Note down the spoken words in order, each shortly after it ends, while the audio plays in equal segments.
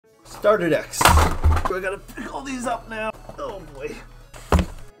Starter decks. We gotta pick all these up now. Oh boy.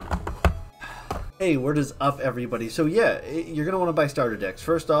 Hey, what is up, everybody? So yeah, you're gonna want to buy starter decks.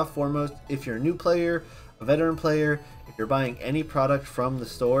 First off, foremost, if you're a new player, a veteran player, if you're buying any product from the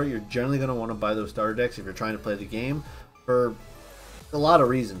store, you're generally gonna want to buy those starter decks if you're trying to play the game for a lot of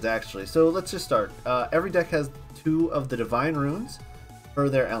reasons, actually. So let's just start. Every deck has 2 of the Divine Runes for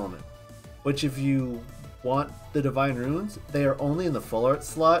their element, which if you want the Divine Runes, they are only in the full art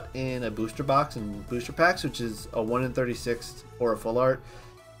slot in a booster box and booster packs, which is a 1 in 36 for a full art.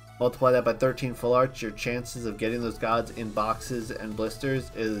 Multiply that by 13 full arts, your chances of getting those gods in boxes and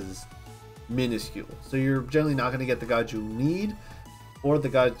blisters is minuscule. So you're generally not going to get the gods you need, or the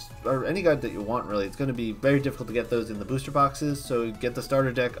gods, or any god that you want, really. It's going to be very difficult to get those in the booster boxes, so get the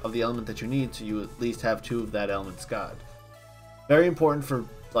starter deck of the element that you need so you at least have 2 of that element's god. Very important for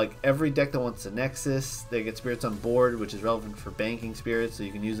like every deck that wants a Nexus. They get spirits on board, which is relevant for banking spirits, so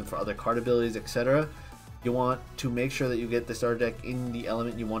you can use them for other card abilities, etc. You want to make sure that you get the starter deck in the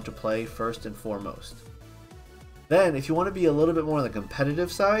element you want to play first and foremost. Then, if you want to be a little bit more on the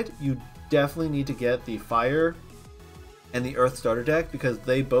competitive side, you definitely need to get the Fire and the Earth starter deck, because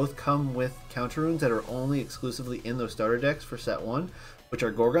they both come with counter runes that are only exclusively in those starter decks for set 1, which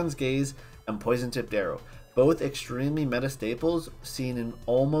are Gorgon's Gaze and Poison Tipped Arrow. Both extremely meta staples seen in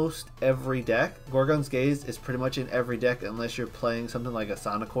almost every deck. Gorgon's Gaze is pretty much in every deck unless you're playing something like a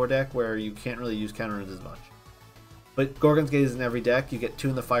Sonicore deck where you can't really use counter runes as much. But Gorgon's Gaze is in every deck. You get 2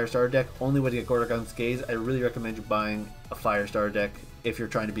 in the Fire starter deck. Only way to get Gorgon's Gaze, I really recommend you buying a Fire starter deck if you're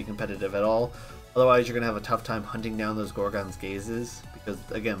trying to be competitive at all. Otherwise, you're going to have a tough time hunting down those Gorgon's Gazes, because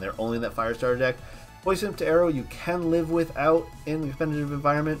again, they're only in that Fire starter deck. Poison to Arrow you can live without in the competitive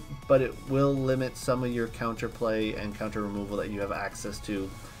environment, but it will limit some of your counter play and counter removal that you have access to.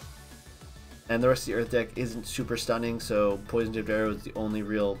 And the rest of the Earth deck isn't super stunning, so Poison Tipped Arrow is the only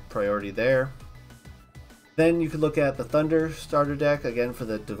real priority there. Then you could look at the Thunder starter deck. Again, for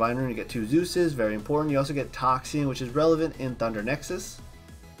the Divine Rune, you get 2 Zeuses, very important. You also get Toxin, which is relevant in Thunder Nexus.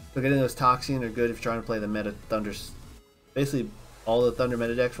 So getting those Toxin are good if you're trying to play the meta Thunder. Basically, all the Thunder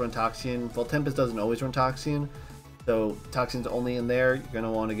meta decks run Toxin. Well, Tempest doesn't always run Toxin, so Toxin's only in there. You're going to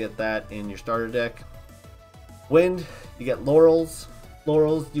want to get that in your starter deck. Wind, you get Laurels.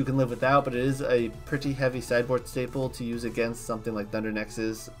 Laurels you can live without, but it is a pretty heavy sideboard staple to use against something like Thunder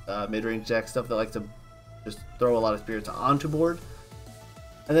Nexus, mid-range deck, stuff that likes to just throw a lot of spirits onto board.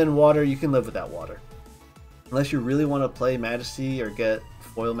 And then Water, you can live without Water. Unless you really want to play Majesty or get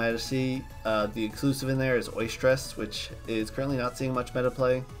Foil Majesty, the exclusive in there is Oystress, which is currently not seeing much meta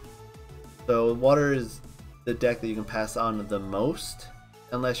play. So Water is the deck that you can pass on the most,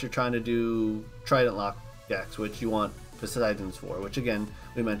 unless you're trying to do Trident Lock decks, which you want Poseidons for, which again,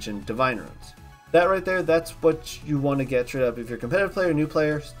 we mentioned Divine Runes. That right there, that's what you want to get straight up. If you're a competitive player, new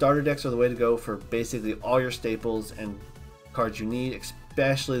player, starter decks are the way to go for basically all your staples and cards you need,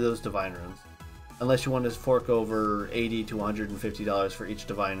 especially those Divine Runes. Unless you want to fork over $80 to $150 for each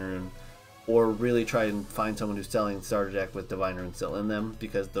Divine Rune, or really try and find someone who's selling starter deck with Divine Rune still in them,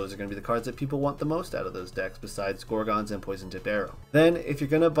 because those are going to be the cards that people want the most out of those decks besides Gorgons and Poison Tipped Arrow. Then if you're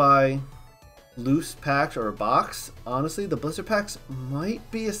going to buy loose packs or a box, honestly the blister packs might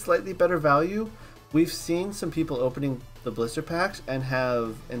be a slightly better value. We've seen some people opening the blister packs and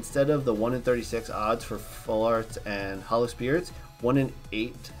have, instead of the 1 in 36 odds for full arts and hollow spirits, 1 in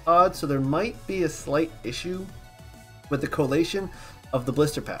 8 odds, so there might be a slight issue with the collation of the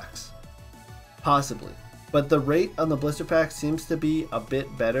blister packs, possibly. But the rate on the blister pack seems to be a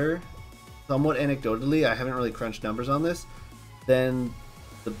bit better, somewhat anecdotally, I haven't really crunched numbers on this, than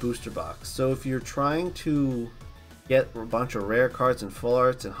the booster box. So if you're trying to get a bunch of rare cards and full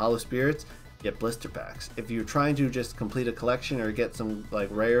arts and hollow spirits, get blister packs. If you're trying to just complete a collection or get some like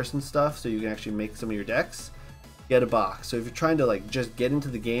rares and stuff so you can actually make some of your decks, get a box. So if you're trying to like just get into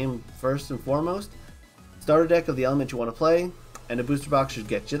the game first and foremost, starter deck of the element you want to play and a booster box should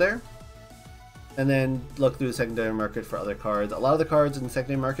get you there. And then look through the secondary market for other cards. A lot of the cards in the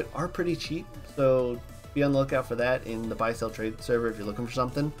secondary market are pretty cheap, so be on the lookout for that in the buy sell trade server if you're looking for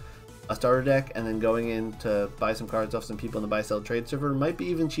something. A starter deck and then going in to buy some cards off some people in the buy sell trade server might be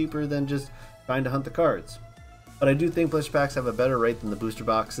even cheaper than just trying to hunt the cards. But I do think blister packs have a better rate than the booster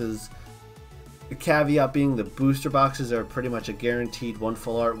boxes. The caveat being the booster boxes are pretty much a guaranteed 1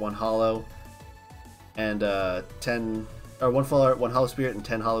 full art, 1 hollow, and 1 full art, 1 hollow spirit, and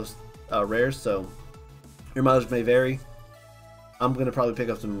 10 hollow rares. So your mileage may vary. I'm gonna probably pick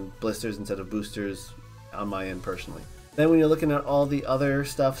up some blisters instead of boosters on my end personally. Then when you're looking at all the other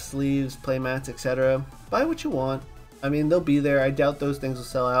stuff, sleeves, playmats, etc., buy what you want. I mean, they'll be there. I doubt those things will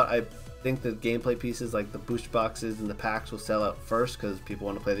sell out. I think the gameplay pieces like the booster boxes and the packs will sell out first because people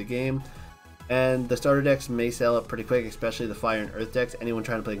want to play the game. And the starter decks may sell out pretty quick, especially the fire and earth decks. Anyone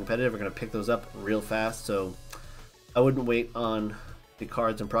trying to play competitive are going to pick those up real fast. So I wouldn't wait on the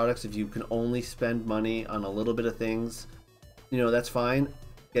cards and products. If you can only spend money on a little bit of things, you know, that's fine.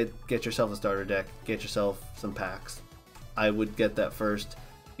 Get yourself a starter deck. Get yourself some packs. I would get that first.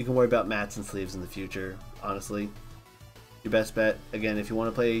 You can worry about mats and sleeves in the future, honestly. Your best bet, again, if you want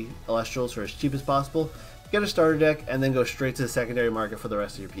to play Elestrals for as cheap as possible, get a starter deck and then go straight to the secondary market for the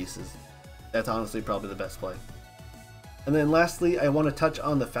rest of your pieces. That's honestly probably the best play. And then lastly, I want to touch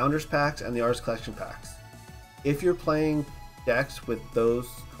on the Founders Packs and the Artist Collection Packs. If you're playing decks with those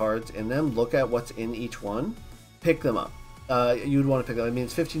cards in them, look at what's in each one. Pick them up. You would want to pick them up. I mean,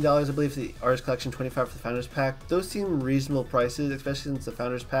 it's $15, I believe, for the Artist Collection, $25 for the Founders Pack. Those seem reasonable prices, especially since the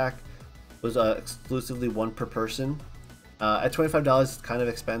Founders Pack was exclusively one per person. At $25, it's kind of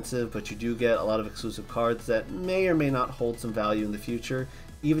expensive, but you do get a lot of exclusive cards that may or may not hold some value in the future.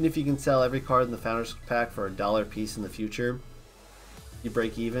 Even if you can sell every card in the Founders Pack for $1 a piece in the future, you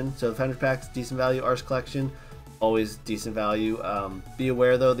break even. So the Founders Pack's decent value. Artist Collection, always decent value. Be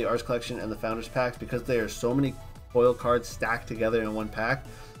aware though, the Artist Collection and the Founders Packs, because there are so many foil cards stacked together in one pack,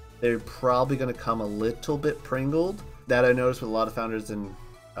 they're probably going to come a little bit pringled. That I noticed with a lot of Founders and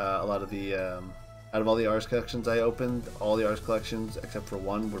a lot of the out of all the Artist Collections I opened, all the Artist Collections except for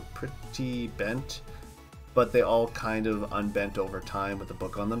one were pretty bent, but they all kind of unbent over time with the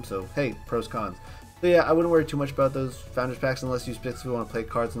book on them. So hey, pros cons. So yeah, I wouldn't worry too much about those Founders Packs unless you specifically want to play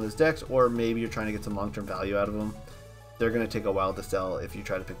cards in those decks, or maybe you're trying to get some long-term value out of them. They're going to take a while to sell if you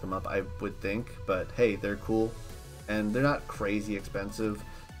try to pick them up, I would think, but hey, they're cool and they're not crazy expensive.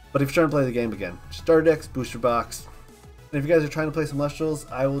 But if you're trying to play the game, again, starter decks, booster box. And if you guys are trying to play some Elestrals,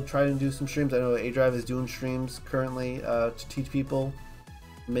 I will try to do some streams. I know A-Drive is doing streams currently to teach people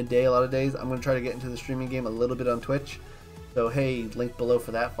midday a lot of days. I'm going to try to get into the streaming game a little bit on Twitch. So hey, link below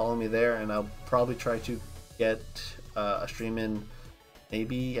for that. Follow me there, and I'll probably try to get a stream in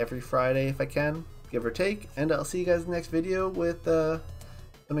maybe every Friday if I can, give or take. And I'll see you guys in the next video with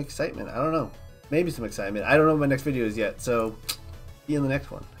some excitement. I don't know. Maybe some excitement. I don't know what my next video is yet. So see you in the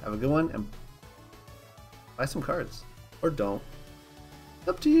next one. Have a good one, and buy some cards. Or don't.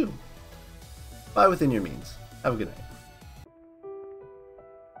 Up to you. Buy within your means. Have a good night.